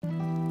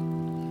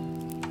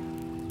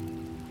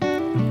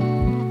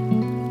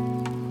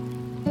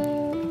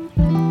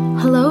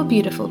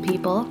beautiful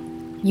people.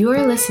 You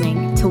are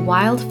listening to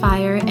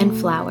Wildfire and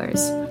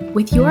Flowers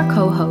with your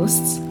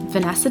co-hosts,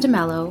 Vanessa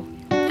DeMello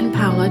and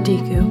Paula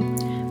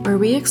Diku, where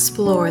we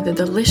explore the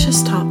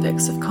delicious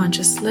topics of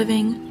conscious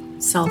living,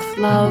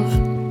 self-love,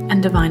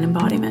 and divine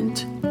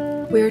embodiment.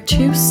 We are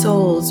two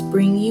souls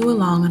bringing you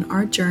along on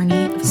our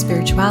journey of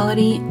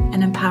spirituality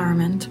and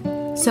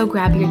empowerment. So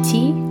grab your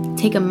tea,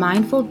 take a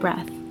mindful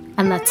breath,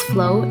 and let's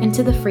flow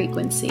into the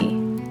frequency.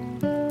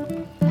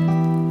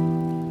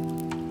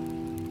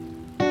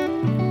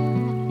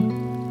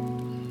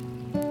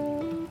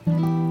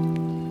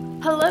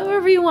 Hello,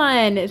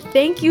 everyone.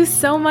 Thank you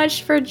so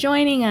much for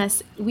joining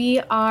us. We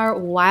are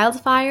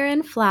Wildfire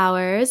and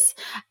Flowers,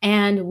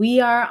 and we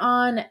are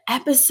on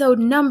episode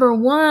number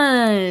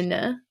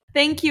 1.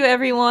 Thank you,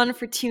 everyone,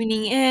 for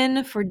tuning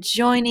in, for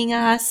joining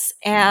us.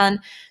 And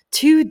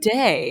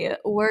today,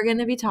 we're going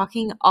to be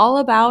talking all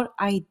about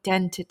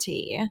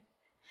identity.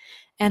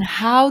 And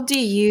how do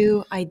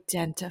you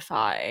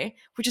identify?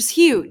 Which is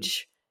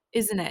huge,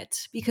 isn't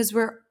it? Because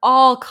we're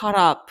all caught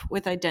up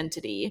with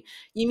identity.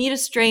 You meet a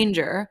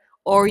stranger,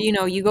 or,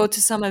 you go to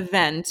some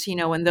event,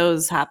 when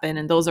those happen,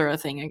 and those are a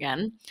thing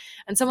again.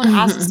 And someone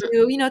asks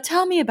you,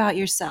 tell me about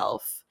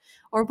yourself.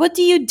 Or what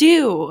do you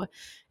do?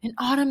 And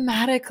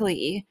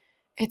automatically,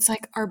 it's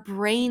like our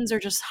brains are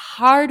just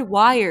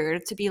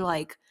hardwired to be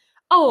like,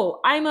 oh,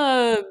 I'm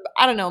a,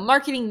 I don't know,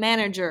 marketing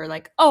manager.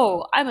 Like,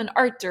 oh, I'm an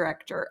art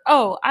director.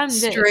 Oh, I'm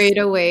this. Straight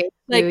away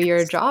Like, to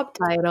your job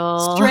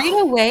title. Straight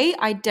away,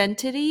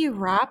 identity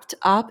wrapped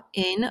up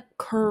in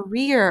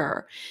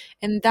career.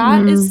 And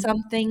that is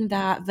something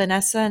that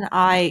Vanessa and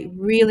I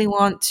really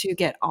want to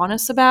get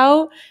honest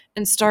about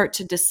and start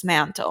to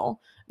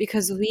dismantle,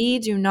 because we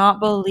do not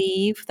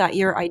believe that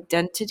your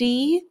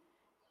identity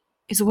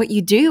is what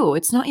you do.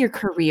 It's not your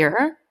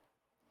career.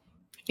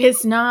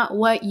 It's not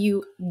what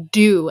you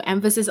do.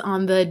 Emphasis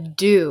on the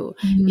do,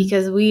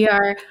 because we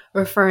are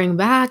referring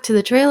back to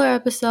the trailer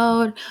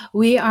episode.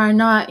 We are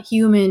not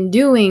human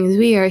doings.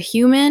 We are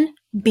human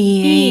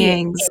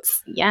beings.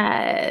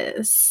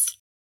 Yes.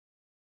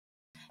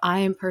 I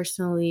am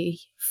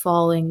personally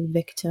falling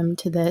victim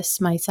to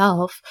this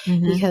myself,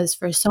 because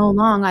for so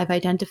long I've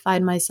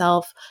identified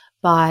myself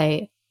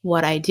by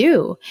what I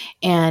do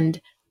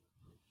and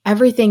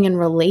everything in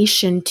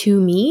relation to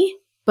me,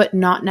 but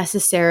not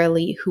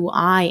necessarily who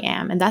I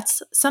am. And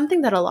that's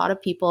something that a lot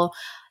of people,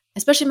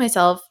 especially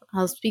myself,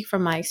 I'll speak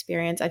from my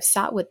experience, I've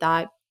sat with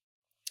that.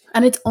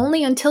 And it's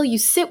only until you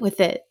sit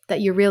with it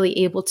that you're really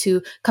able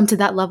to come to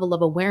that level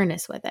of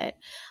awareness with it.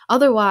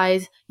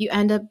 Otherwise, you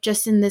end up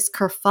just in this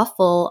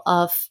kerfuffle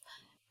of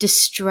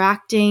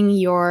distracting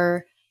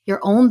your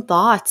own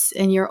thoughts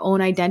and your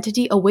own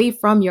identity away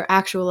from your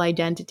actual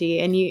identity,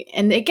 and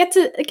it gets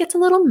a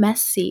little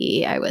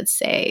messy, I would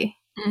say.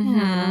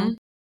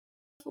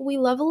 We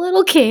love a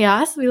little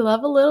chaos. We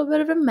love a little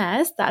bit of a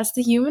mess. That's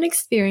the human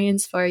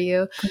experience for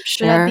you.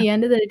 Sure. But at the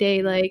end of the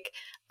day, like,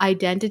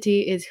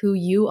 identity is who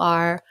you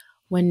are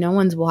when no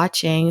one's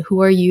watching.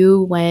 Who are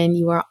you when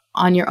you are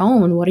on your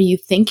own? What are you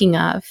thinking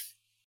of?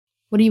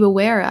 What are you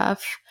aware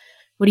of?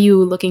 What are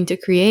you looking to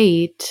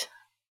create?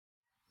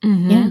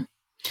 Yeah.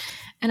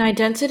 And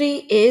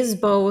identity is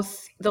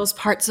both those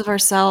parts of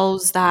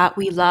ourselves that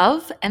we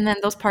love and then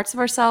those parts of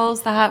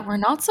ourselves that we're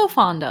not so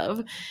fond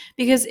of.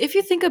 Because if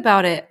you think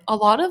about it, a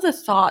lot of the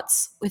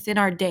thoughts within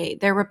our day,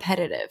 they're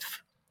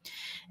repetitive.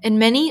 And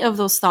many of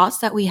those thoughts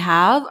that we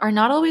have are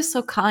not always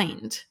so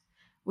kind.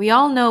 We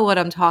all know what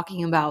I'm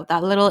talking about,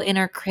 that little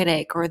inner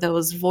critic or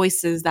those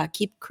voices that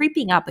keep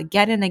creeping up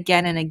again and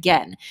again and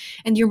again.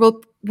 And you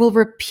will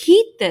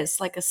repeat this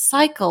like a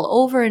cycle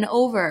over and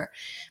over.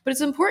 But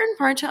it's important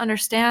part to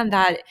understand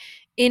that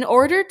in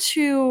order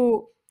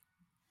to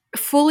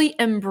fully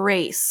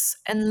embrace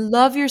and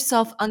love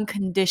yourself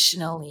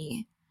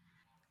unconditionally,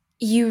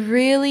 you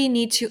really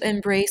need to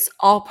embrace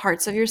all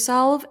parts of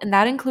yourself, and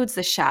that includes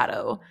the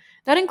shadow.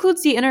 That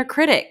includes the inner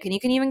critic, and you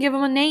can even give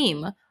them a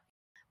name.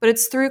 But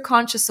it's through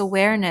conscious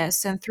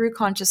awareness and through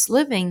conscious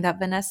living that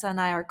Vanessa and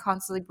I are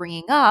constantly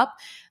bringing up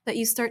that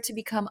you start to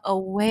become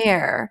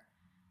aware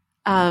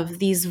of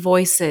these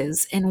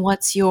voices and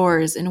what's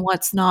yours and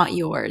what's not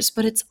yours.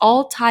 But it's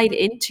all tied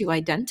into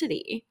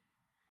identity.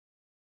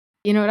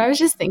 You know what I was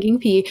just thinking,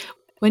 P,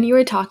 when you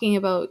were talking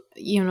about,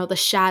 the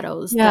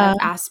shadows, that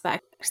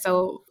aspect.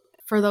 So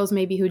for those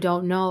maybe who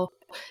don't know,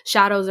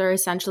 shadows are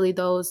essentially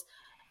those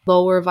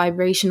lower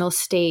vibrational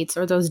states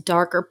or those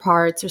darker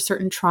parts or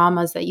certain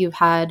traumas that you've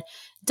had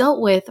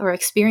dealt with or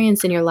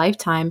experienced in your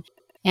lifetime,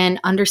 and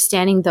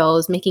understanding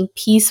those, making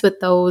peace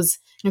with those.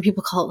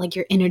 People call it like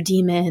your inner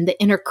demon, the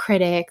inner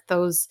critic,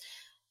 those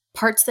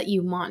parts that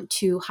you want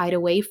to hide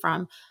away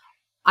from.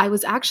 I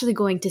was actually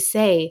going to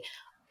say,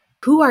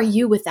 who are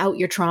you without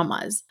your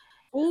traumas?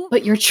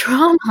 But your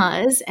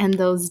traumas and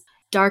those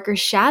darker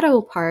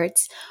shadow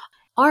parts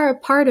are a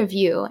part of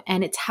you,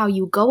 and it's how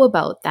you go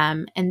about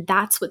them. And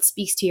that's what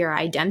speaks to your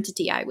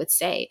identity, I would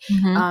say.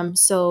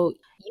 So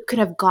you could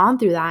have gone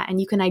through that, and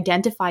you can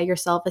identify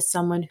yourself as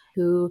someone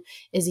who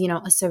is,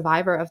 a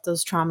survivor of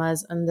those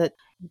traumas and the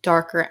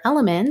darker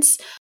elements.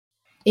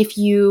 If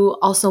you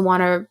also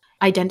want to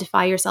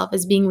identify yourself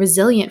as being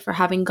resilient for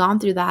having gone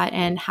through that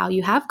and how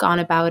you have gone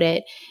about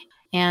it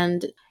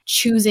and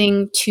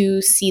choosing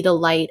to see the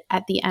light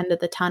at the end of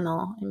the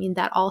tunnel. I mean,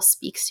 that all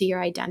speaks to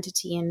your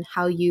identity and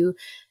how you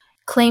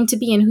claim to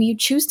be and who you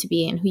choose to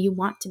be and who you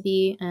want to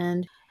be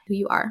and who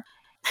you are.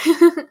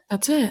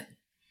 That's it.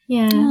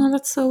 Yeah. Oh,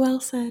 that's so well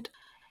said.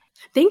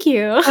 Thank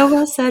you. So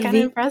well said, Kind V.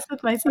 of impressed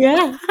with myself.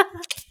 Yeah.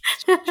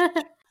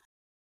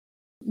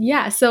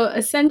 Yeah. So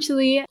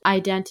essentially,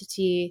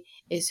 identity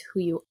is who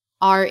you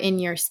are in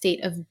your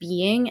state of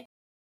being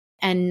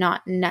and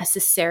not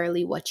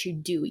necessarily what you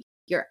do.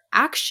 Your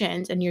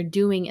actions and your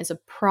doing is a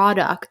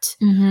product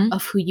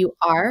of who you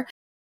are,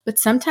 but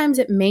sometimes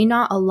it may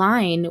not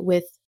align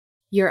with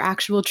your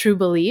actual true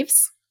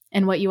beliefs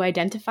and what you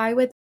identify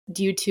with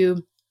due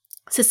to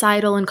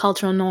societal and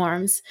cultural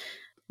norms.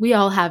 We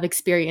all have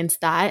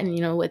experienced that.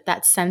 And, with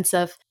that sense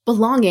of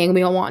belonging,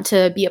 we all want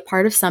to be a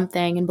part of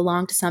something and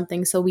belong to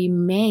something. So we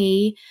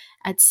may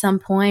at some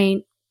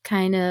point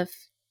kind of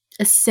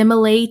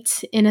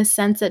assimilate in a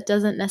sense that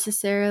doesn't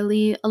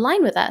necessarily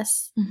align with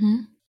us.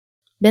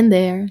 Been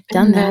there,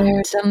 done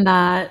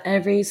that.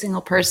 Every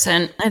single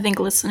person, I think,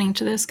 listening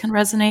to this can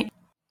resonate.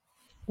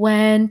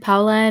 When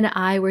Paula and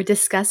I were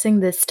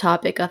discussing this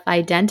topic of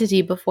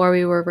identity before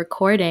we were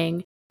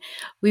recording,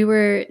 we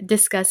were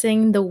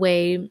discussing the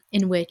way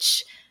in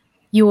which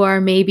you are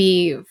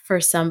maybe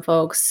for some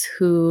folks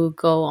who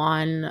go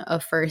on a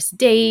first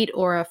date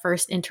or a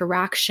first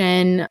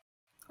interaction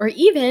or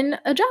even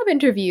a job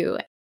interview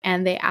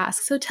and they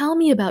ask, so tell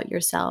me about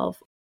yourself,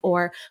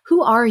 or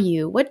who are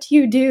you? What do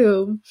you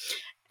do?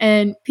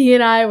 And P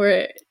and I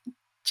were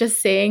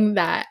just saying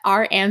that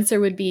our answer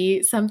would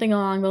be something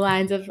along the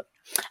lines of,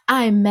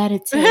 I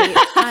meditate,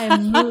 I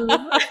move,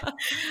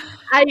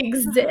 I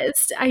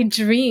exist, I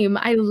dream,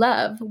 I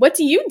love. What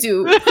do you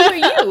do? Who are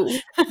you?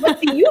 What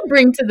do you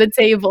bring to the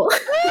table?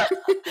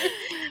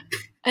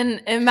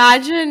 And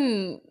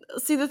imagine,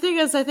 see, the thing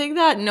is, I think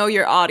that know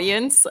your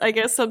audience, I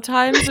guess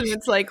sometimes, and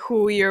it's like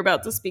who you're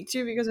about to speak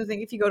to, because I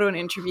think if you go to an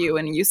interview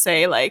and you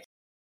say like,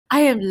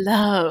 I am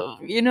love,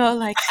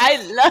 like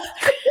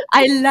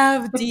I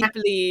love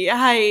deeply,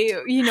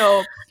 I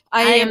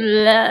am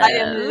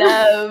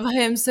love, I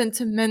am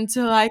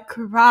sentimental, I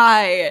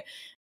cry,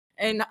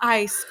 and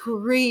I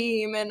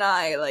scream, and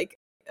I like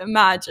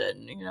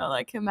imagine.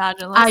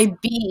 I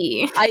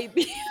be.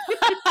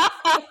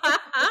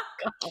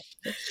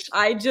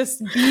 I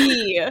just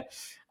be.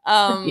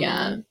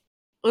 Yeah.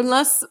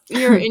 Unless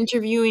you're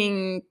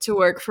interviewing to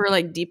work for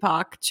like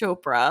Deepak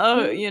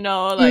Chopra,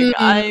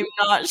 I'm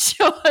not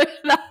sure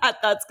that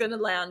that's gonna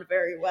land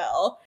very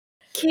well.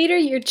 Cater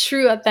your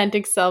true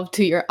authentic self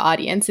to your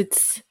audience.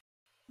 It's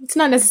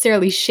not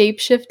necessarily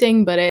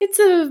shape-shifting, but it's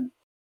a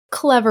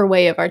clever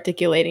way of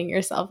articulating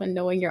yourself and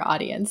knowing your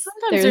audience.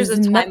 Sometimes There's there's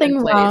a time nothing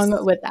and place.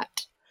 wrong with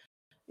that.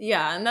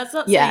 Yeah, and that's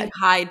not saying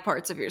hide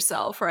parts of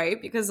yourself,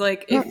 right? Because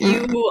like if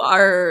you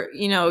are,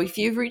 if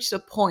you've reached a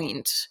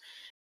point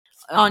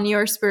on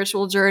your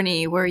spiritual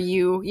journey where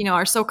you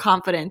are so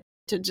confident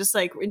to just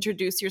like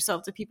introduce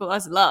yourself to people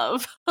as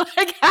love,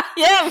 like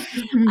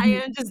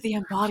I am just the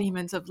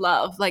embodiment of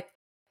love. Like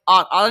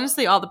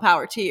honestly, all the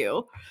power to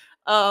you.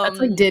 That's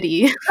like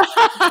Diddy.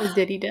 That's what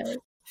Diddy does.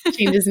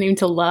 Change his name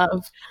to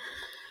Love.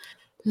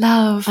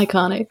 Love.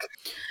 Iconic.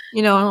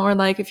 Or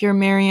like if you're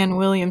Marianne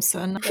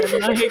Williamson,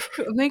 then like, it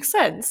makes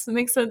sense. It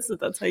makes sense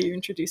that that's how you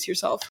introduce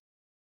yourself.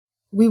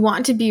 We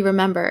want to be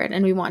remembered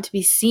and we want to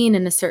be seen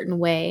in a certain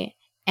way.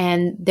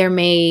 And there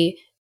may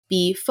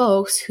be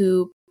folks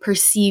who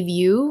perceive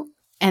you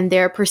and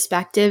their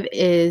perspective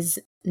is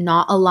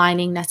not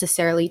aligning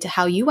necessarily to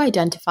how you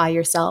identify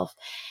yourself.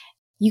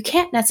 You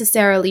can't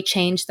necessarily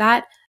change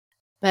that,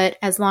 but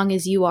as long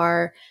as you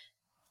are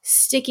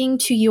sticking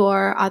to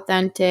your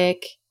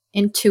authentic,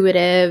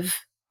 intuitive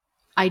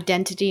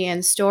identity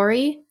and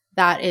story,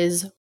 that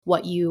is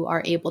what you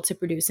are able to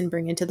produce and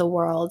bring into the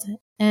world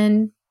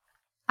and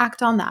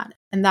act on that.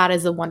 And that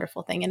is a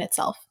wonderful thing in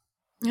itself.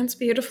 That's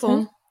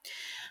beautiful.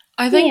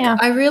 I think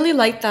I really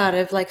like that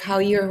of like how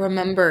you're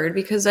remembered,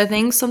 because I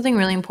think something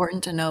really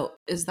important to note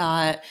is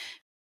that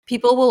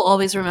people will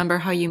always remember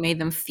how you made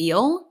them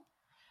feel,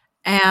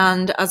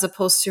 and as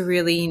opposed to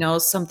really,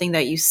 something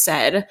that you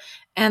said.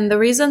 And the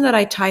reason that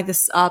I tie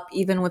this up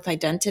even with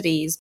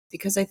identities,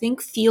 because I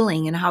think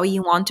feeling and how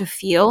you want to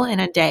feel in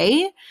a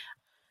day,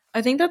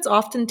 I think that's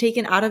often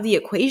taken out of the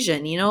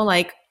equation,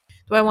 like,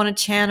 do I want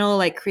to channel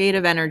like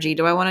creative energy?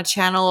 Do I want to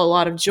channel a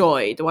lot of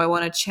joy? Do I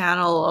want to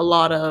channel a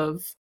lot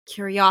of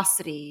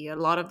curiosity, a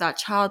lot of that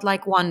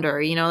childlike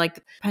wonder,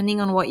 like depending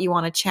on what you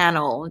want to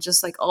channel,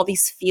 just like all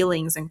these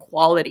feelings and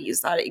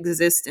qualities that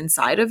exist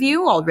inside of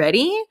you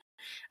already.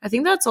 I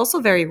think that's also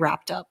very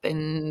wrapped up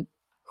in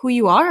who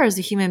you are as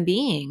a human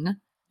being.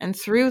 And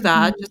through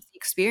that, just the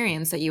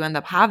experience that you end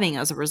up having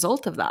as a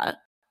result of that.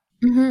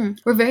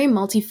 We're very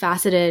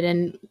multifaceted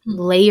and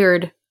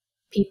layered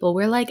people.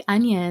 We're like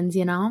onions,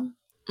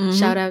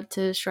 Shout out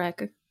to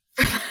Shrek.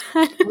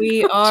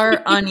 We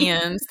are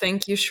onions.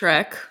 Thank you,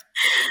 Shrek.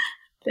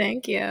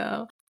 Thank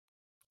you.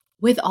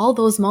 with all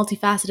those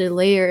multifaceted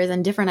layers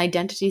and different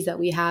identities that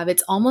we have,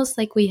 it's almost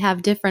like we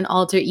have different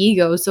alter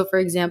egos. So for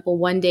example,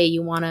 one day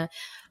you want to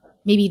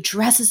maybe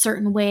dress a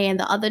certain way, and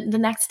the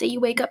next day you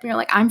wake up and you're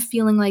like, I'm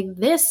feeling like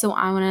this, so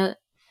I want to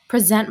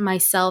present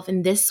myself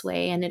in this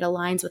way, and it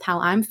aligns with how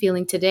I'm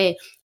feeling today.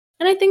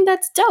 And I think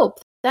that's dope.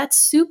 That's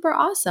super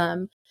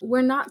awesome.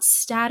 We're not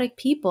static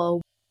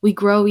people. We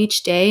grow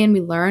each day and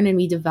we learn and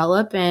we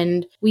develop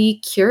and we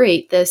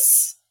curate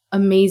this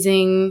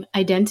amazing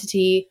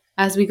identity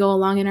as we go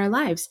along in our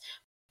lives.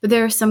 But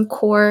there are some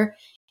core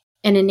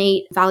and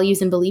innate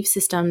values and belief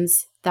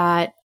systems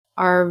that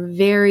are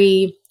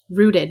very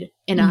rooted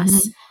in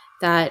us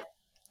that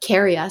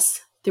carry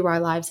us through our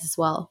lives as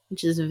well,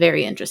 which is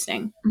very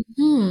interesting.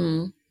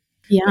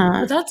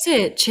 Yeah. But that's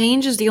it.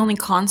 Change is the only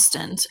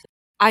constant.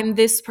 I'm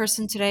this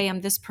person today,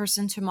 I'm this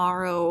person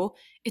tomorrow.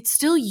 It's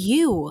still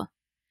you.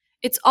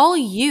 It's all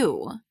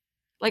you.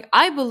 Like,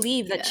 I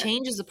believe that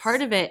change is a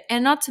part of it.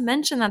 And not to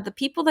mention that the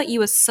people that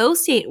you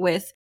associate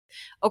with,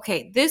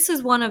 okay, this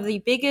is one of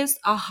the biggest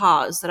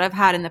ahas that I've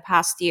had in the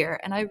past year.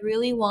 And I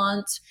really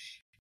want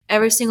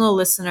every single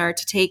listener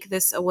to take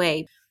this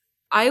away.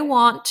 I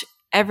want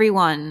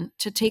everyone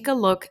to take a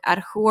look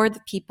at who are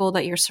the people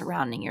that you're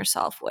surrounding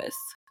yourself with.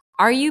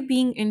 Are you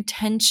being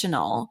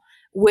intentional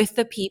with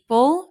the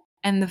people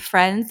and the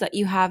friends that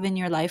you have in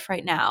your life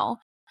right now?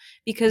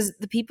 Because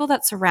the people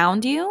that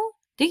surround you,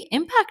 they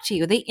impact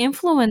you, they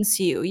influence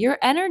you, your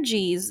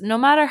energies, no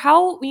matter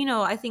how,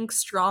 I think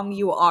strong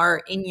you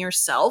are in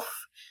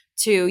yourself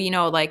to,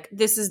 like,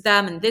 this is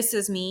them and this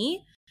is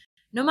me.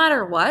 No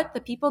matter what, the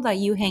people that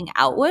you hang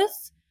out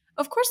with,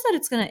 of course that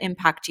it's going to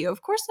impact you.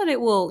 Of course that it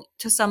will,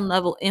 to some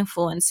level,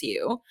 influence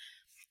you.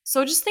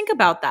 So just think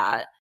about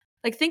that.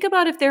 Like, think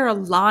about if they're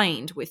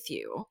aligned with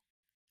you.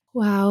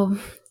 Wow.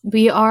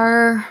 We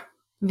are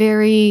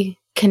very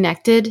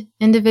connected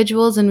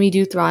individuals and we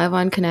do thrive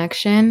on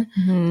connection.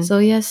 So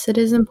yes, it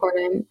is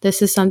important.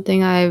 This is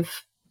something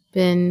I've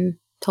been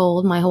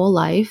told my whole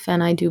life,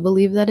 and I do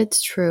believe that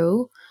it's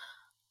true.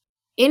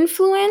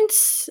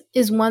 Influence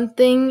is one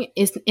thing,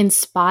 is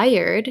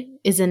inspired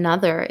is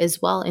another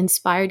as well.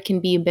 Inspired can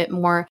be a bit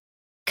more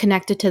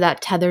connected to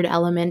that tethered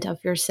element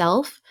of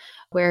yourself,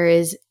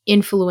 whereas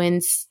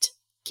influenced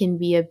can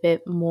be a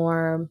bit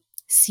more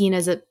seen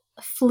as a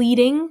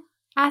fleeting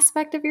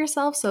aspect of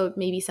yourself. So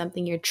maybe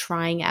something you're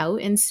trying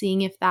out and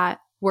seeing if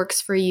that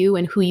works for you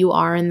and who you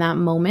are in that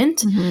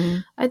moment.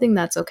 I think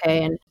that's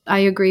okay. And I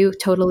agree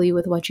totally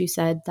with what you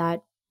said,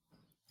 that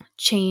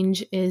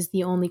change is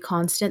the only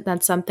constant.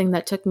 That's something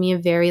that took me a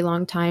very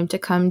long time to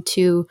come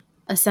to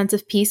a sense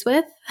of peace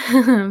with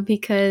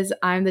because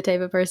I'm the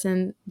type of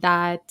person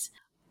that,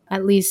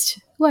 at least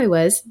who I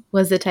was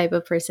the type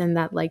of person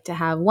that liked to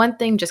have one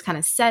thing just kind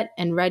of set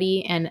and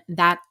ready, and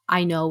that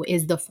I know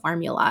is the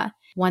formula.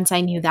 Once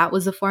I knew that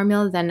was the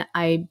formula, then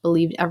I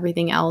believed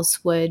everything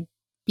else would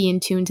be in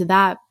tune to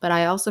that. But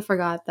I also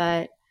forgot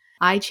that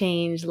I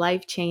change,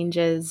 life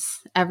changes,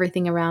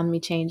 everything around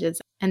me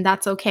changes, and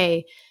that's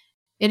okay.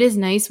 It is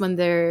nice when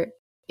there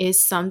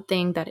is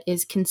something that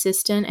is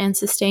consistent and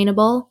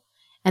sustainable,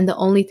 and the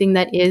only thing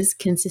that is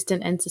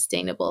consistent and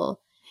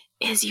sustainable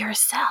is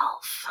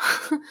yourself.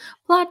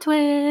 Plot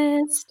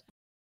twist.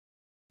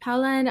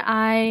 Paula and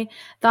I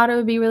thought it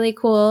would be really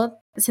cool,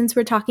 since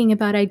we're talking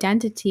about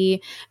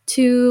identity,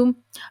 to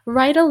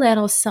write a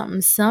little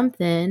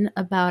something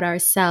about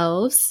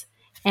ourselves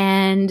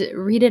and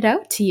read it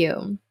out to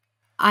you.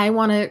 I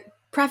want to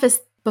preface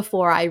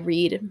before I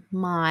read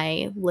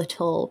my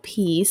little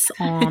piece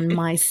on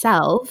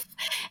myself.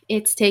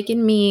 It's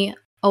taken me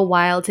a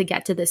while to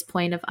get to this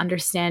point of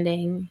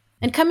understanding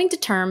and coming to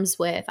terms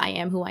with I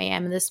am who I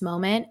am in this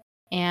moment,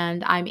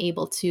 and I'm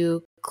able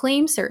to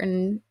claim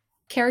certain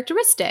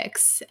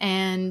characteristics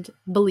and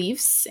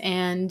beliefs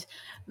and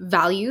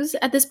values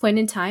at this point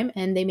in time,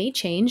 and they may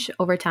change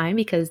over time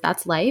because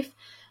that's life.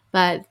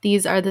 But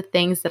these are the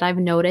things that I've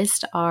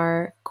noticed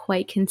are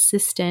quite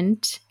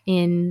consistent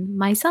in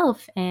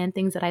myself and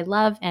things that I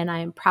love and I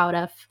am proud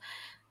of.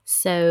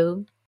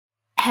 So,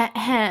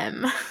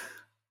 ahem.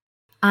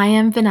 I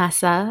am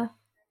Vanessa,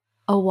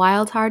 a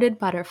wild-hearted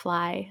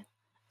butterfly,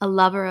 a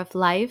lover of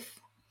life,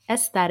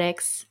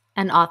 aesthetics,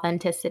 and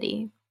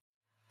authenticity.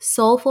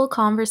 Soulful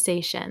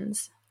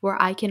conversations where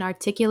I can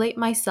articulate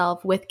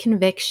myself with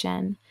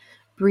conviction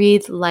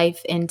breathe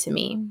life into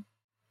me.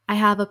 I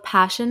have a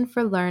passion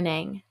for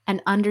learning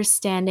and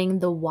understanding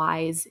the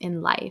whys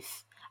in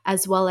life,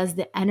 as well as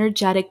the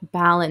energetic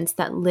balance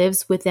that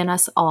lives within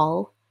us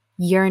all,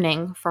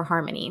 yearning for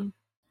harmony.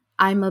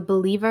 I'm a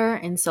believer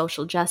in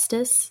social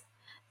justice,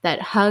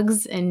 that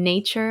hugs in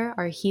nature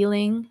are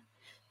healing,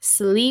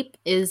 sleep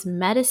is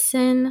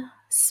medicine,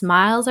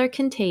 smiles are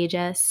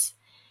contagious,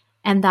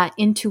 and that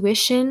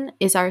intuition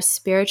is our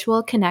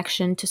spiritual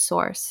connection to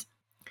source.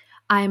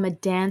 I am a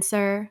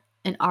dancer,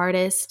 an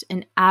artist,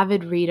 an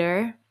avid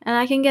reader, and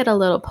I can get a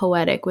little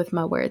poetic with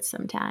my words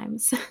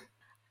sometimes.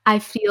 I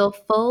feel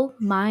full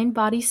mind,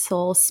 body,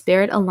 soul,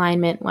 spirit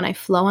alignment when I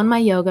flow on my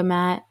yoga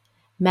mat,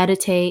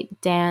 meditate,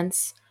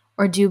 dance,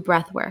 or do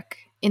breath work.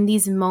 In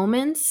these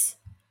moments,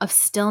 of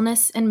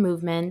stillness and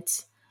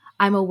movement.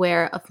 I'm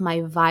aware of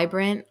my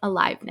vibrant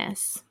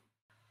aliveness.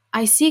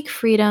 I seek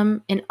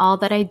freedom in all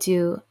that I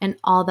do and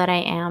all that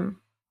I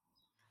am.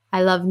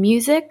 I love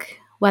music,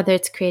 whether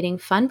it's creating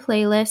fun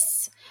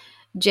playlists,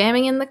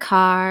 jamming in the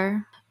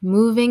car,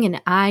 moving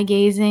and eye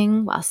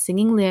gazing while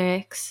singing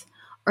lyrics,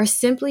 or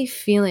simply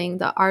feeling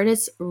the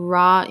artist's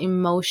raw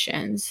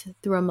emotions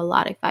through a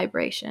melodic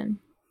vibration.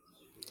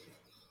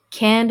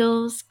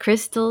 Candles,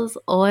 crystals,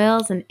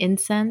 oils, and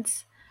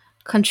incense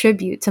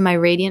contribute to my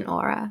radiant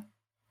aura.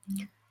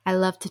 I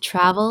love to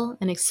travel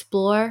and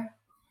explore,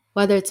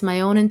 whether it's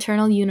my own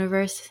internal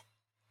universe,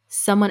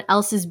 someone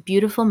else's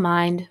beautiful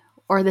mind,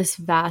 or this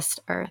vast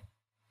earth.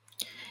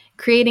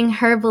 Creating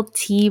herbal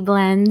tea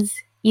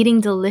blends, eating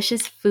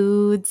delicious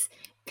foods,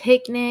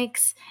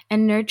 picnics,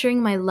 and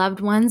nurturing my loved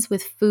ones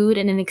with food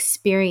and an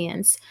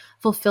experience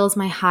fulfills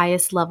my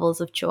highest levels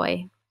of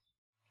joy.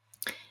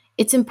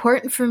 It's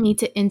important for me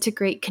to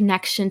integrate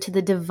connection to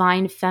the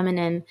divine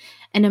feminine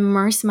and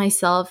immerse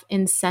myself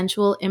in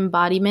sensual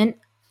embodiment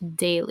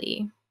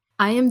daily.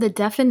 I am the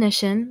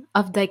definition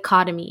of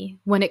dichotomy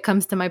when it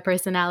comes to my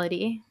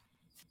personality.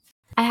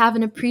 I have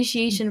an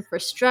appreciation for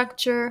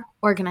structure,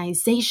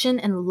 organization,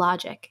 and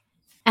logic,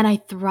 and I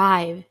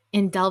thrive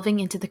in delving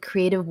into the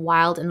creative,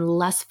 wild, and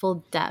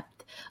lustful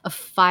depth of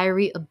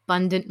fiery,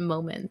 abundant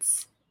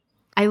moments.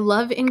 I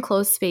love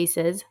enclosed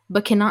spaces,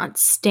 but cannot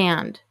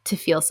stand to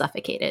feel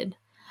suffocated.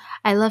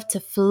 I love to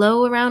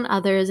flow around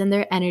others and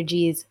their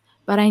energies,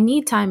 but I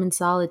need time in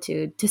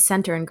solitude to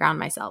center and ground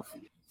myself.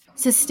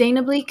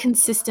 Sustainably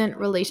consistent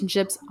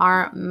relationships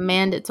are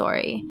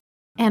mandatory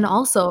and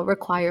also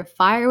require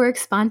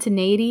fireworks,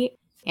 spontaneity,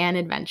 and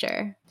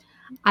adventure.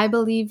 I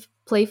believe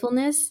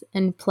playfulness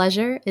and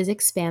pleasure is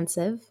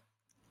expansive.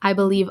 I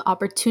believe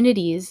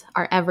opportunities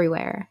are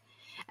everywhere.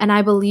 And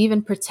I believe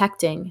in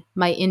protecting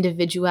my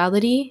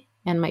individuality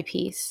and my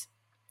peace.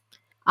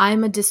 I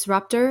am a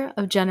disruptor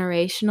of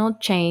generational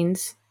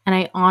chains, and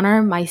I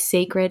honor my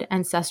sacred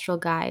ancestral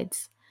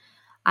guides.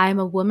 I am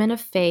a woman of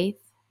faith,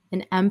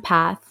 an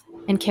empath,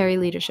 and carry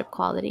leadership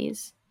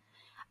qualities.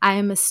 I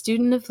am a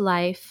student of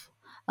life,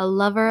 a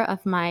lover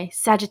of my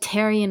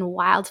Sagittarian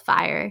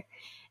wildfire,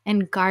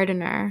 and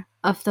gardener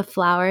of the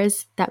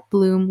flowers that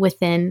bloom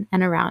within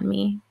and around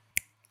me.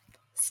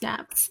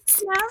 Snaps,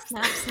 snaps.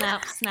 Snap,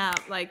 snap,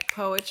 snap. Like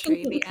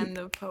poetry, the end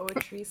of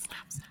poetry.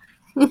 Snap,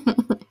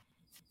 snap.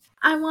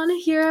 I want to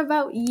hear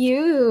about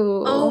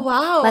you. Oh,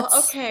 wow.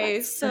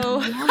 Okay,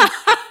 So yeah.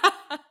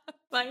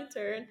 my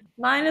turn.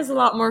 Mine is a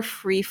lot more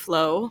free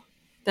flow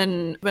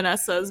than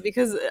Vanessa's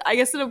because I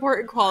guess an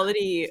important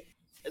quality,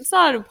 it's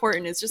not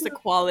important, it's just a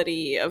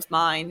quality of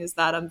mine is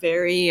that I'm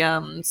very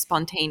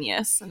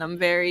spontaneous and I'm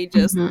very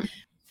just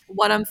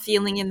what I'm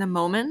feeling in the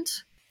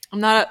moment. I'm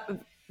not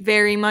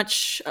very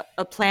much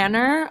a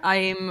planner.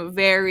 I'm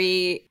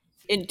very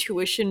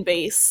intuition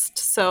based.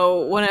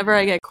 So whenever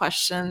I get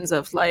questions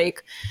of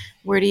like,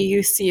 where do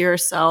you see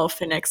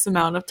yourself in X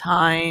amount of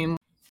time?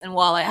 And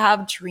while I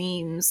have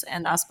dreams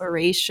and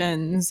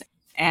aspirations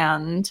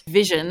and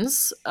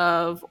visions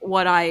of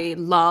what I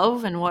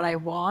love and what I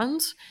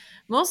want,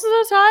 most of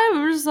the time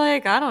I'm just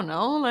like, I don't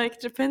know, like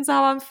depends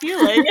how I'm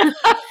feeling.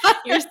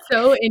 You're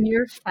so in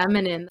your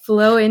feminine.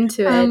 Flow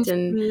into it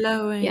and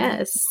flowing.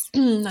 yes.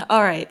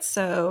 All right,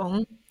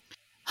 so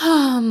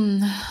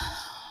I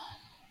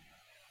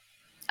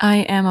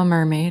am a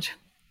mermaid.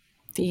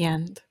 The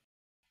end.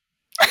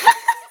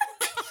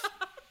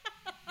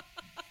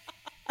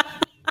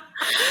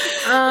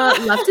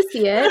 Love to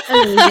see it.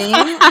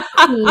 Amazing.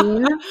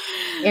 Queen.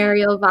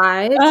 Ariel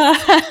vibes.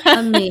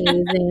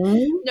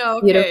 Amazing. No,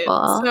 okay.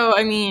 Beautiful. So,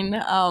 I mean,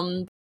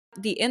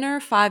 the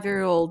inner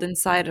 5-year-old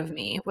inside of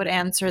me would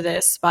answer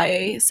this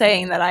by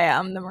saying that I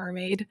am the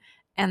mermaid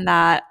and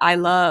that I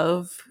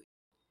love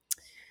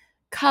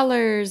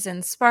colors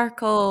and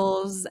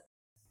sparkles.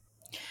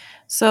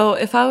 So,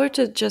 if I were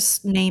to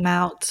just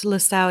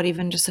list out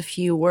even just a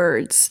few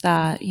words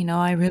that,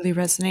 I really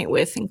resonate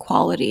with in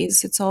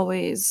qualities, it's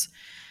always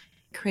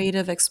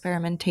creative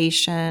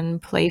experimentation,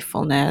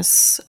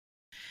 playfulness,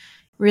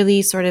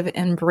 really sort of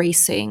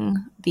embracing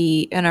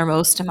the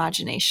innermost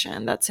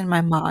imagination that's in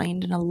my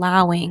mind and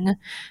allowing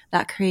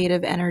that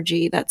creative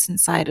energy that's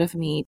inside of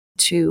me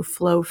to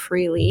flow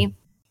freely.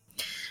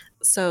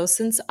 So,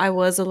 since I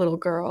was a little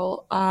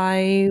girl,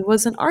 I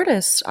was an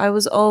artist. I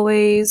was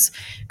always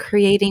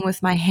creating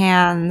with my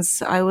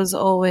hands. I was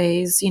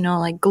always,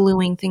 like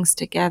gluing things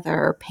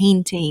together,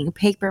 painting,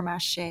 paper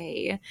mache.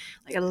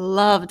 Like, I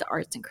loved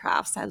arts and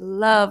crafts. I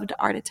loved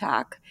art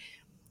attack.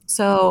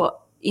 So,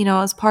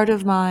 as part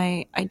of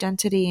my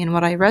identity and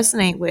what I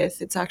resonate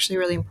with, it's actually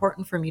really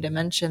important for me to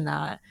mention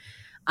that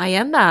I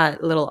am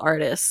that little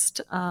artist.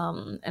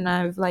 And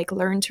I've like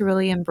learned to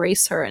really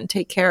embrace her and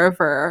take care of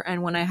her.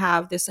 And when I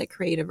have this like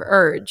creative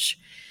urge,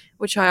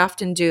 which I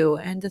often do.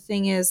 And the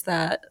thing is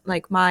that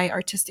like my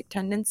artistic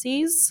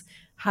tendencies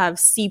have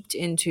seeped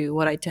into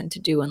what I tend to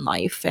do in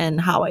life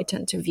and how I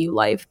tend to view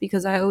life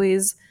because I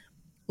always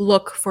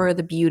look for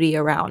the beauty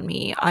around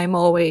me. I'm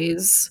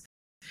always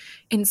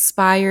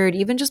inspired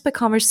even just by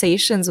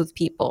conversations with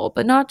people,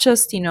 but not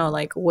just,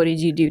 like, what did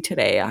you do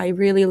today? I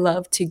really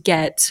love to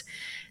get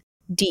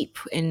deep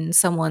in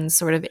someone's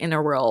sort of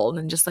inner world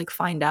and just like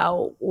find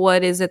out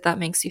what is it that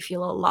makes you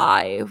feel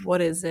alive?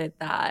 What is it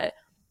that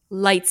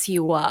lights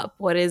you up?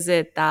 What is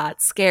it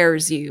that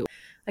scares you?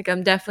 Like,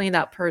 I'm definitely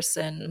that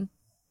person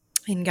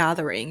in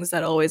gatherings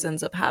that always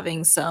ends up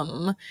having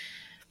some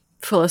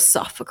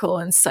philosophical,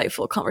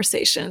 insightful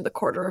conversation in the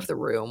corner of the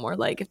room, or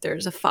like if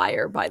there's a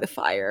fire by the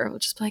fire, we'll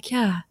just be like,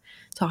 yeah,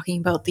 talking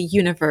about the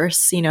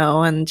universe,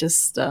 and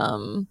just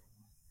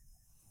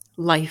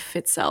life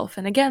itself.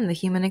 And again, the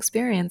human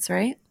experience,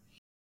 right?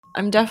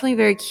 I'm definitely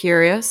very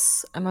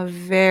curious. I'm a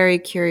very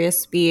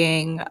curious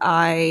being.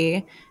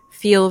 I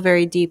feel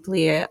very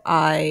deeply.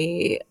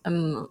 I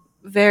am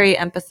very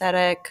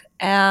empathetic.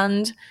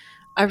 And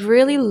I've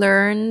really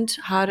learned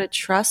how to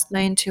trust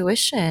my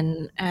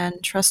intuition and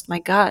trust my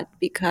gut,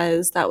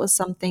 because that was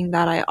something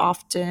that I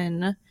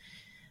often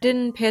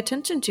didn't pay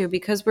attention to,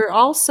 because we're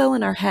all so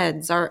in our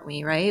heads, aren't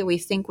we, right? We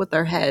think with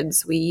our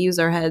heads, we use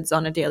our heads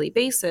on a daily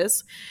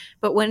basis.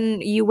 But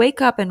when you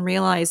wake up and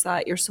realize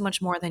that you're so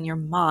much more than your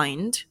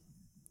mind,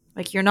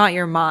 like, you're not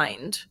your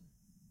mind.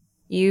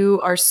 You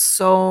are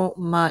so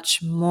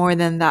much more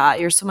than that.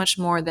 You're so much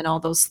more than all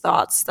those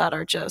thoughts that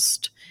are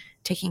just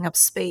taking up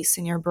space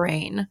in your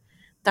brain.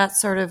 That's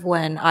sort of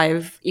when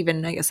I've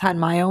even, I guess, had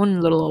my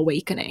own little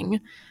awakening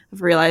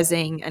of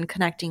realizing and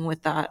connecting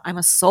with that. I'm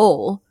a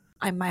soul.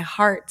 I'm my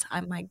heart.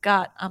 I'm my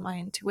gut. I'm my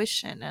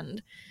intuition.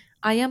 And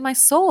I am my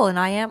soul, and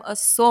I am a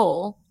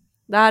soul.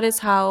 That is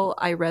how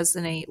I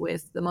resonate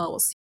with the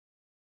most.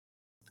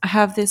 I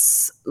have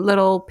this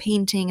little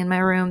painting in my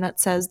room that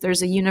says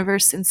there's a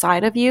universe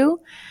inside of you.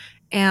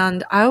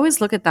 And I always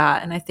look at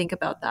that and I think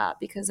about that,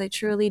 because I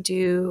truly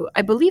do.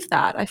 I believe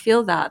that. I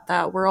feel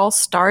that we're all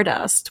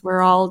stardust.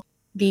 We're all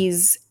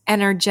these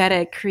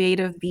energetic,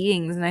 creative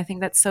beings. And I think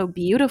that's so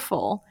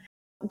beautiful.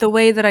 The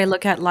way that I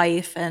look at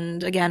life,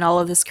 and again, all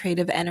of this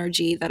creative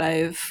energy that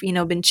I've,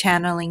 been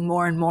channeling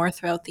more and more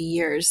throughout the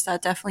years,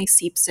 that definitely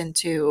seeps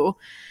into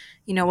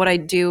what I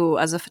do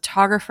as a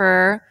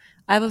photographer.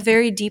 I have a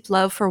very deep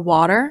love for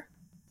water.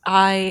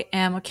 I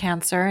am a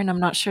Cancer, and I'm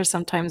not sure,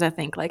 sometimes I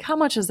think, like, how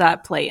much does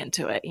that play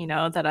into it,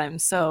 that I'm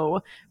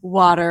so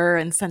water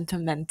and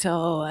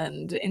sentimental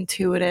and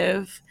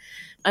intuitive.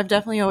 I've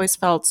definitely always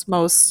felt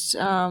most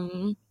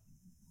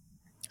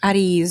at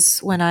ease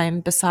when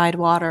I'm beside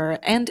water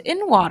and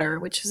in water,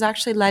 which has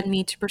actually led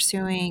me to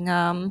pursuing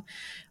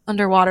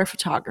underwater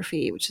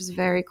photography, which is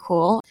very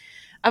cool.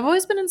 I've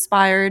always been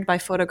inspired by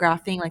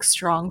photographing like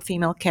strong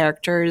female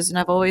characters, and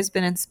I've always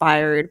been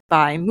inspired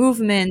by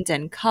movement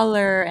and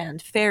color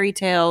and fairy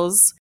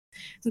tales.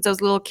 Since I was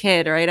a little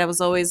kid, right? I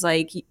was always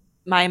like,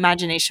 my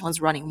imagination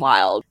was running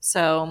wild.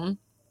 So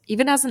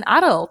even as an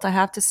adult, I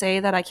have to say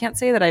that I can't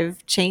say that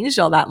I've changed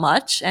all that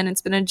much, and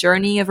it's been a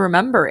journey of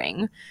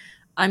remembering.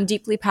 I'm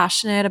deeply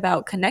passionate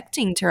about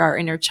connecting to our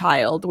inner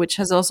child, which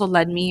has also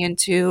led me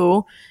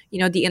into,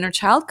 the inner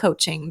child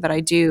coaching that I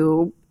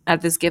do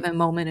at this given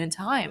moment in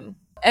time.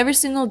 Every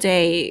single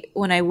day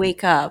when I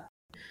wake up,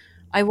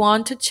 I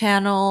want to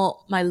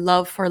channel my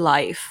love for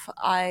life.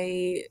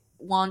 I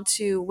want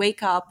to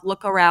wake up,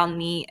 look around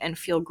me, and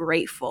feel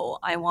grateful.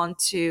 I want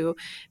to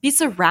be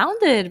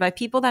surrounded by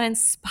people that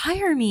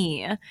inspire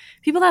me,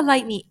 people that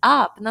light me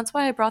up. And that's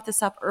why I brought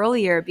this up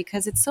earlier,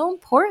 because it's so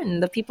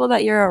important. The people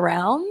that you're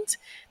around,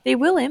 they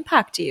will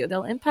impact you,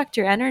 they'll impact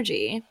your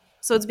energy.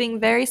 So it's being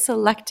very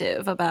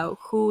selective about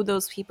who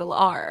those people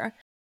are.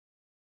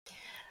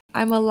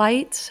 I'm a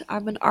light,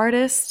 I'm an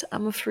artist,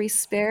 I'm a free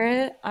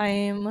spirit,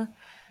 I'm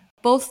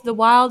both the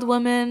wild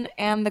woman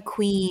and the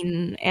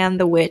queen and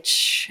the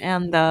witch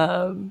and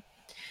the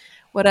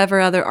whatever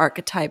other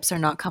archetypes are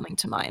not coming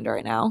to mind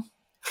right now.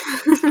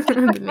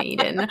 The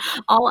maiden,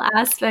 all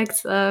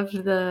aspects of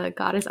the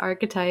goddess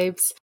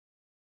archetypes.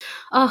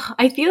 Oh,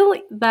 I feel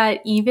that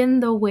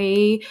even the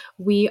way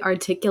we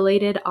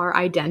articulated our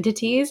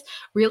identities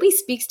really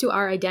speaks to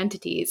our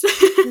identities.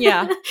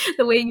 Yeah.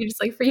 The way you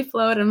just like free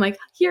float. I'm like,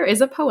 here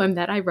is a poem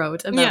that I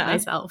wrote about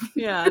myself.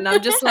 Yeah. And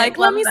I'm just I like,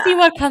 let love me that. see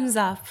what comes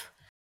up.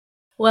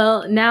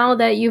 Well, now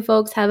that you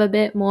folks have a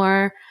bit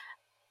more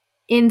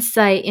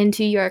insight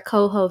into your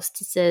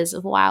co-hostesses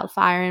of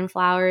Wildfire and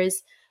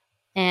Flowers,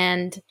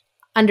 and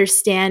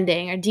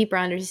understanding or deeper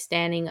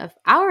understanding of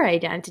our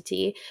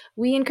identity,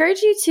 we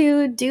encourage you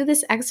to do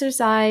this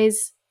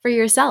exercise for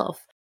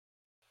yourself.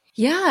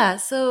 Yeah.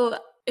 So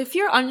if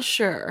you're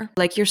unsure,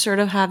 like you're sort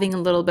of having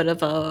a little bit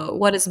of a,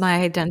 what is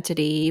my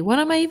identity? What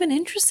am I even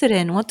interested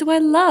in? What do I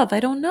love? I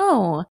don't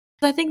know.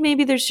 I think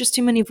maybe there's just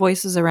too many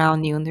voices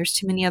around you, and there's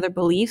too many other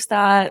beliefs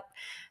that,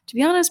 to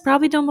be honest,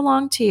 probably don't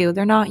belong to you.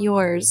 They're not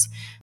yours.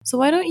 So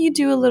why don't you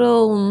do a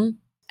little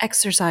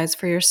exercise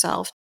for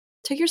yourself?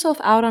 Take yourself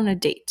out on a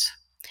date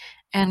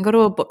and go to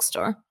a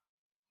bookstore,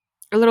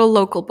 a little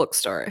local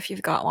bookstore if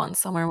you've got one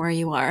somewhere where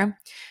you are.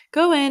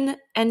 Go in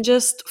and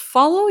just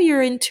follow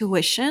your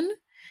intuition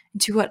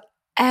into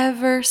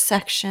whatever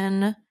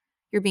section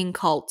you're being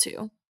called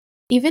to.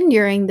 even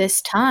during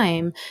this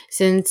time,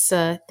 since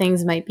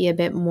things might be a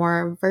bit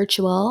more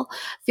virtual,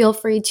 feel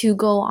free to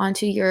go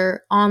onto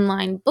your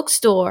online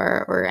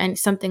bookstore or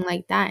something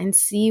like that and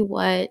see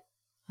what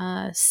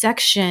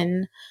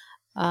section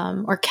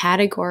or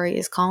category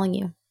is calling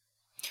you.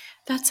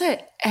 That's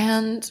it.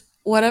 And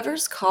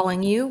whatever's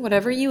calling you,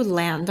 whatever you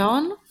land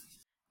on,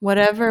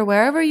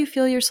 wherever you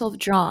feel yourself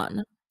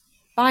drawn,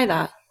 buy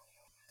that.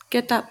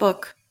 Get that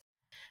book.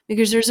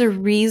 Because there's a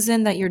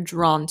reason that you're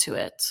drawn to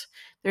it.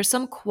 There's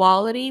some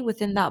quality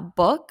within that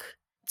book,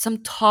 some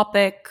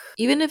topic,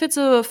 even if it's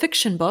a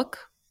fiction book.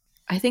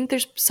 I think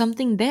there's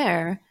something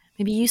there.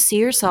 Maybe you see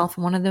yourself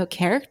in one of the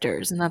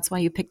characters and that's why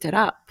you picked it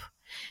up.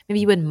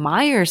 Maybe you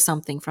admire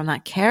something from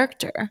that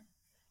character.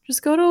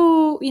 Just go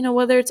to,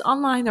 whether it's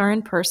online or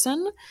in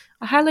person.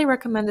 I highly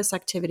recommend this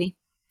activity.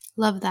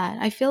 Love that.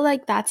 I feel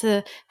like that's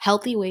a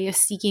healthy way of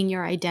seeking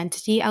your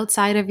identity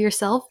outside of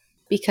yourself,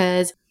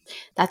 because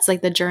that's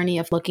like the journey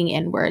of looking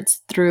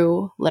inwards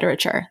through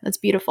literature. That's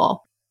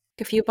beautiful.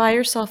 If you buy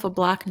yourself a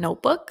black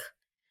notebook,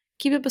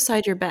 keep it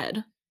beside your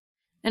bed.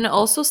 And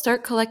also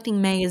start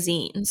collecting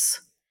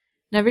magazines.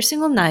 And every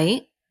single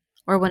night,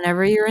 or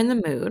whenever you're in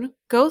the mood,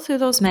 go through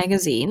those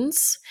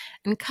magazines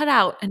and cut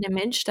out an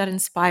image that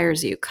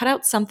inspires you. Cut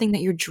out something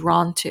that you're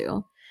drawn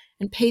to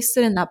and paste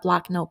it in that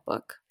black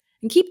notebook.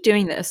 And keep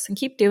doing this and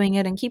keep doing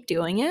it and keep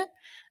doing it.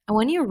 And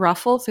when you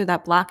ruffle through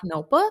that black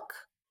notebook,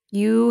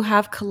 you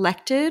have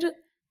collected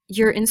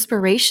your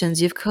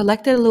inspirations. You've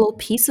collected little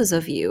pieces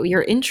of you.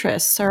 Your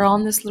interests are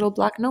on this little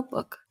black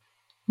notebook.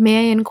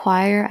 May I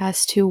inquire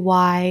as to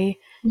why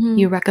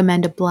you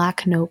recommend a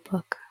black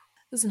notebook?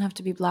 Doesn't have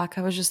to be black.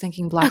 I was just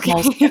thinking black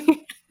moleskin.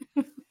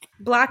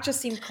 Black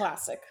just seemed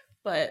classic,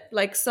 but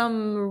like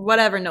some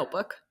whatever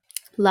notebook.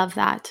 Love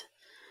that.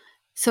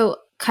 So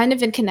kind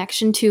of in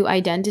connection to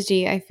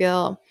identity, I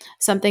feel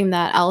something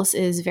that else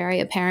is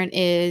very apparent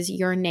is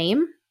your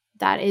name.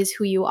 That is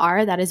who you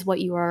are. That is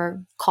what you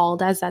are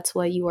called as. That's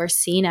what you are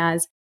seen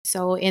as.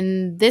 So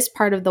in this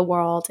part of the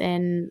world,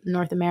 in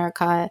North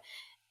America,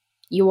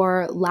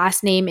 your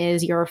last name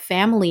is your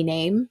family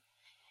name,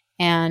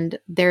 and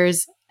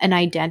there's an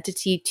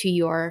identity to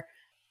your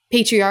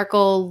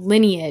patriarchal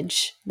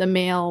lineage, the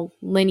male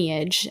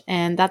lineage.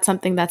 And that's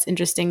something that's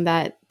interesting,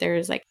 that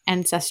there's like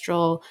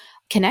ancestral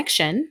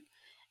connection.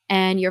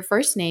 And your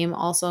first name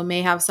also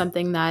may have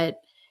something that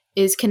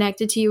is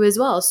connected to you as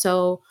well.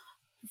 So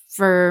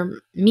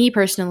for me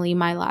personally,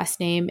 my last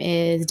name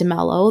is de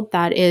Mello.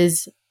 That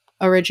is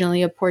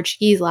originally a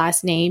Portuguese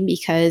last name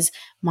because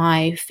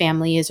my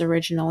family is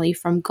originally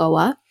from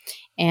Goa,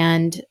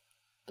 and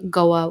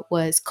Goa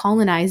was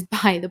colonized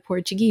by the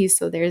Portuguese.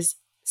 So there's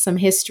some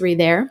history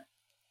there.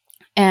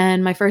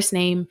 And my first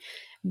name,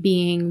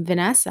 being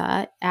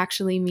Vanessa,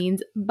 actually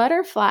means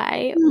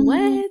butterfly.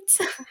 What?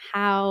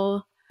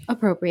 How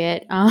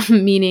appropriate.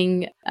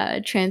 Meaning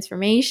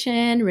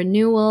transformation,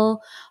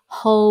 renewal,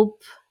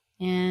 hope,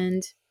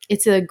 and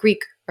it's a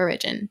Greek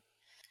origin.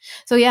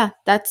 So yeah,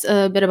 that's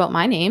a bit about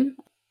my name.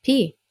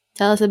 P,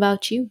 tell us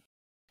about you.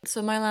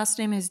 So my last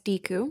name is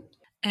Dicu,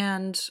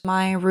 and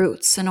my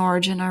roots and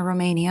origin are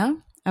Romania.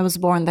 I was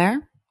born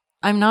there.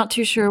 I'm not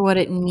too sure what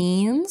it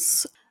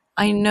means.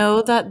 I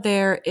know that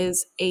there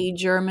is a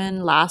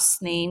German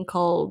last name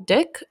called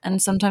Dick,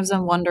 and sometimes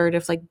I'm wondered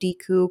if like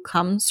Dicu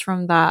comes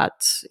from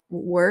that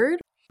word.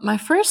 My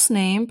first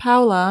name,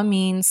 Paula,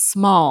 means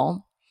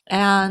small,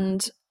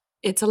 and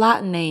it's a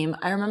Latin name.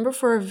 I remember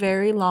for a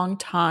very long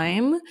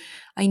time,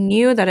 I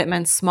knew that it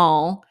meant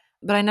small,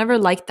 but I never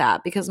liked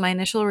that because my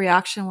initial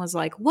reaction was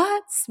like,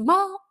 what?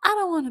 Small? I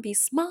don't want to be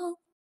small.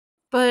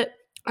 But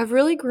I've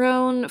really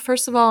grown,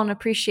 first of all, an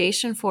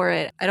appreciation for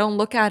it. I don't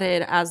look at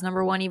it as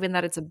number one, even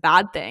that it's a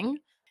bad thing.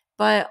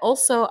 But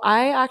also,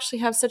 I actually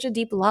have such a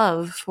deep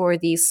love for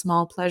these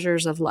small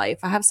pleasures of life.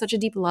 I have such a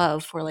deep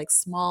love for like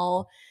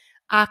small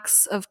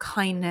acts of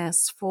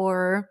kindness,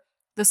 for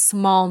the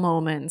small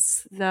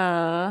moments,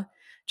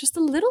 just the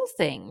little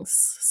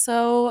things.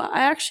 So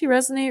I actually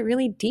resonate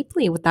really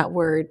deeply with that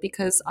word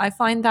because I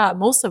find that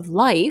most of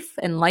life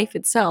and life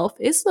itself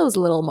is those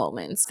little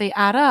moments. They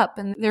add up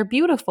and they're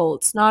beautiful.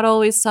 It's not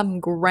always some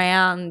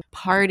grand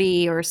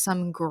party or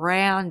some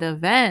grand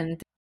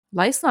event.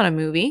 Life's not a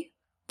movie.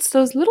 It's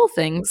those little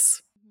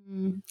things.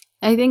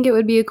 I think it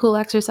would be a cool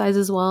exercise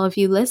as well if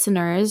you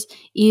listeners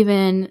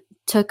even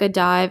took a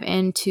dive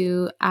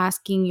into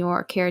asking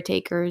your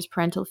caretakers,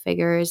 parental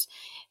figures,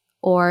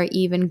 or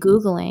even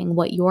Googling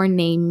what your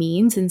name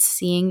means and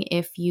seeing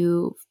if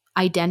you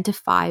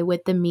identify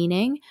with the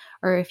meaning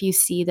or if you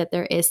see that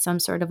there is some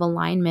sort of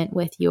alignment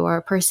with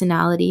your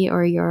personality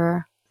or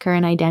your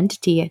current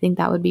identity. I think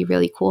that would be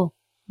really cool.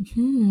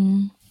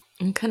 And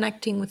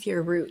connecting with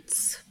your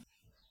roots.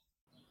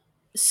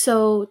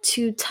 So,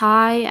 to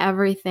tie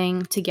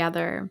everything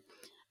together,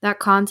 that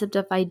concept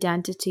of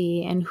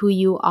identity and who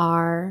you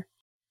are,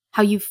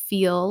 how you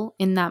feel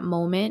in that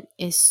moment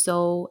is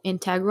so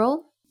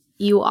integral.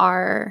 You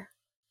are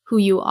who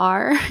you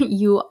are.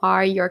 You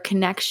are your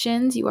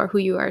connections. You are who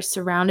you are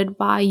surrounded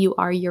by. You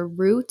are your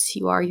roots.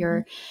 You are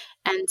your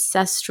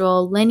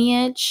ancestral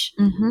lineage.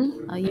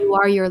 Mm-hmm. You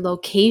are your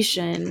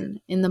location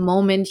in the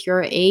moment,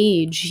 your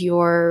age,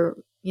 your,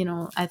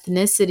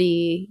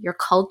 ethnicity, your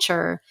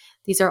culture.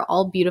 These are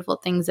all beautiful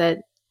things that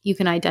you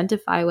can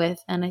identify with.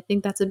 And I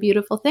think that's a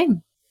beautiful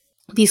thing.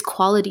 These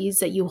qualities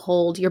that you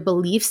hold, your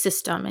belief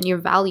system and your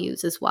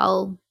values as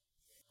well,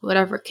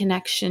 whatever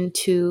connection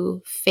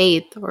to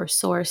faith or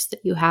source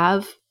that you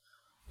have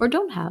or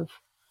don't have.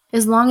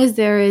 As long as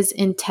there is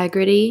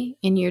integrity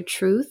in your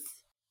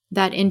truth,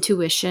 that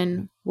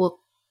intuition will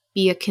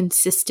be a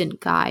consistent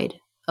guide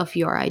of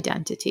your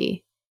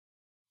identity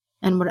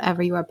and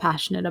whatever you are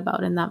passionate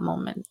about in that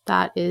moment.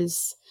 That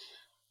is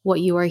what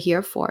you are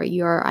here for.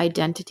 Your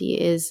identity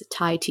is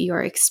tied to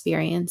your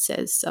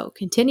experiences. So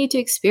continue to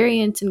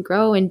experience and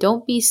grow, and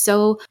don't be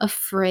so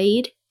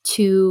afraid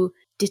to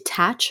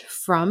detach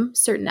from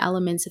certain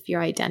elements of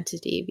your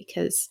identity,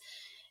 because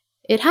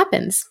it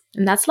happens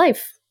and that's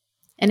life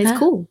and it's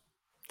cool.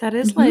 That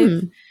is life.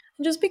 And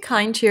just be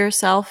kind to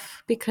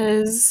yourself,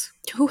 because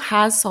who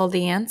has all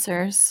the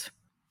answers?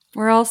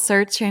 We're all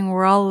searching,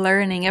 we're all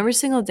learning. Every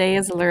single day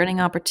is a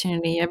learning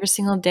opportunity. Every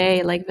single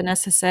day, like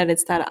Vanessa said,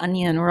 it's that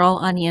onion. We're all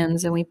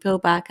onions, and we peel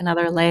back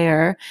another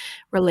layer.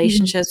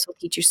 Relationships will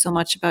teach you so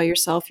much about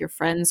yourself. Your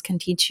friends can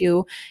teach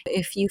you.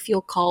 If you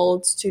feel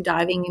called to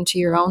diving into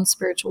your own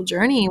spiritual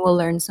journey, you will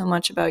learn so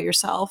much about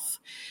yourself.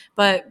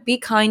 But be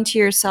kind to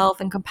yourself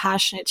and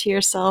compassionate to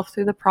yourself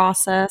through the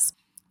process.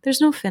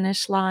 There's no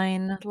finish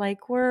line.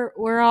 Like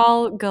we're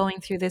all going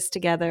through this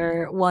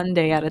together, one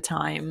day at a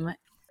time.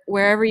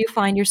 Wherever you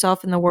find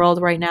yourself in the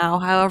world right now,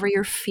 however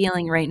you're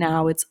feeling right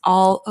now, it's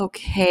all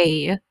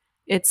okay.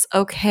 It's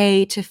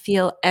okay to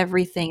feel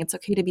everything. It's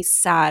okay to be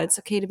sad. It's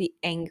okay to be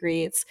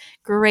angry. It's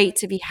great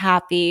to be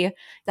happy.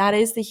 That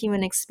is the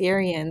human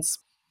experience.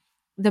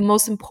 The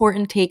most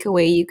important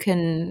takeaway you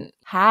can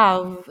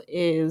have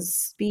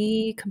is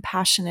be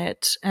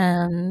compassionate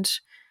and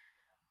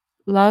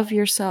love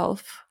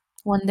yourself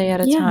one day at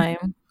a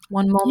time.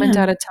 One moment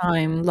at a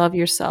time. Love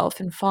yourself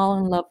and fall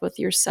in love with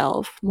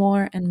yourself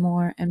more and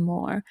more and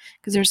more,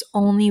 because there's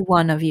only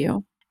one of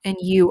you and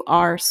you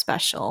are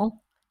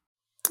special.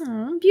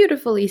 Oh,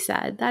 beautifully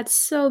said. That's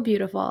so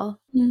beautiful.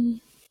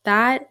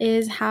 That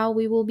is how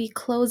we will be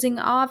closing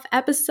off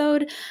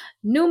episode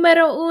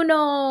numero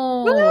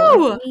uno.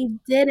 Woo! We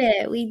did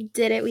it. We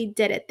did it. We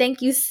did it.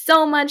 Thank you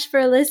so much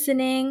for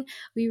listening.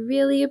 We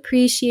really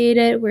appreciate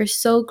it. We're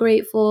so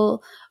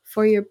grateful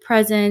for your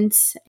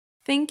presence.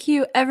 Thank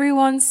you,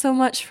 everyone, so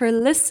much for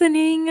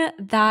listening.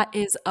 That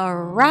is a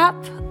wrap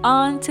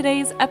on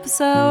today's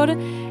episode,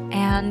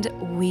 and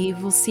we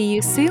will see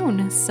you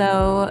soon.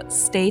 So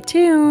stay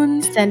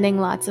tuned.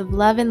 Sending lots of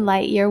love and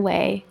light your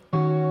way.